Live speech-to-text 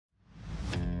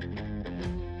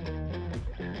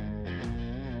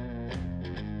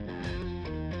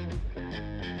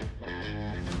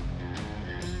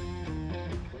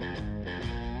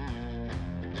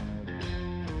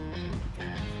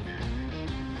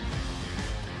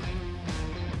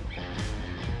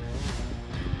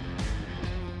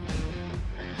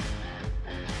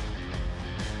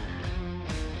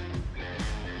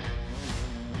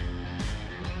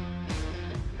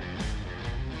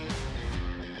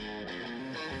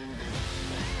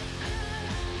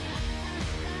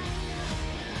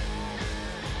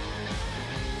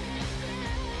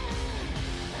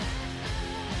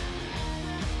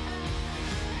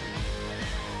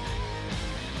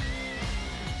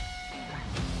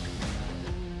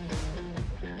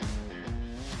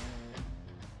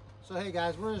So hey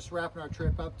guys, we're just wrapping our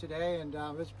trip up today, and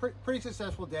it's a pretty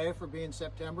successful day for being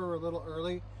September. We're a little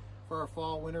early for our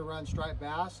fall winter run striped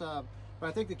bass, but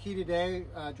I think the key today,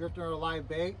 drifting our live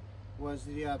bait, was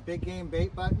the big game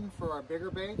bait button for our bigger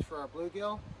baits, for our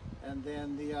bluegill, and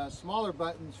then the smaller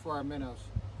buttons for our minnows.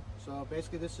 So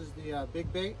basically this is the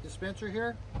big bait dispenser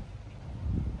here.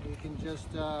 You can just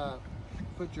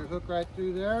put your hook right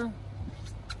through there,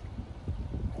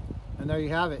 and there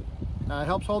you have it. It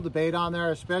helps hold the bait on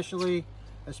there, especially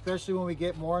when we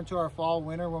get more into our fall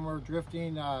winter, when we're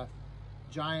drifting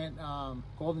giant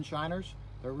golden shiners.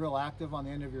 They're real active on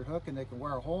the end of your hook, and they can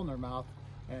wear a hole in their mouth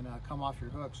and come off your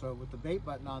hook. So with the bait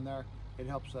button on there, it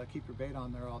helps keep your bait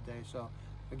on there all day. So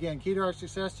again, key to our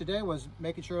success today was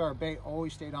making sure our bait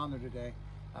always stayed on there today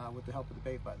with the help of the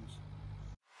bait buttons.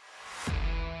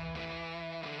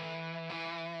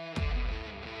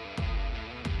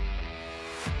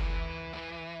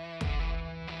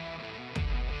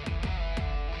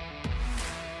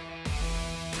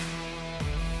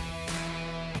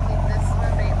 This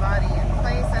swim bait body in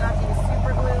place. I don't have to use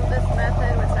super glue. This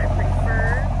method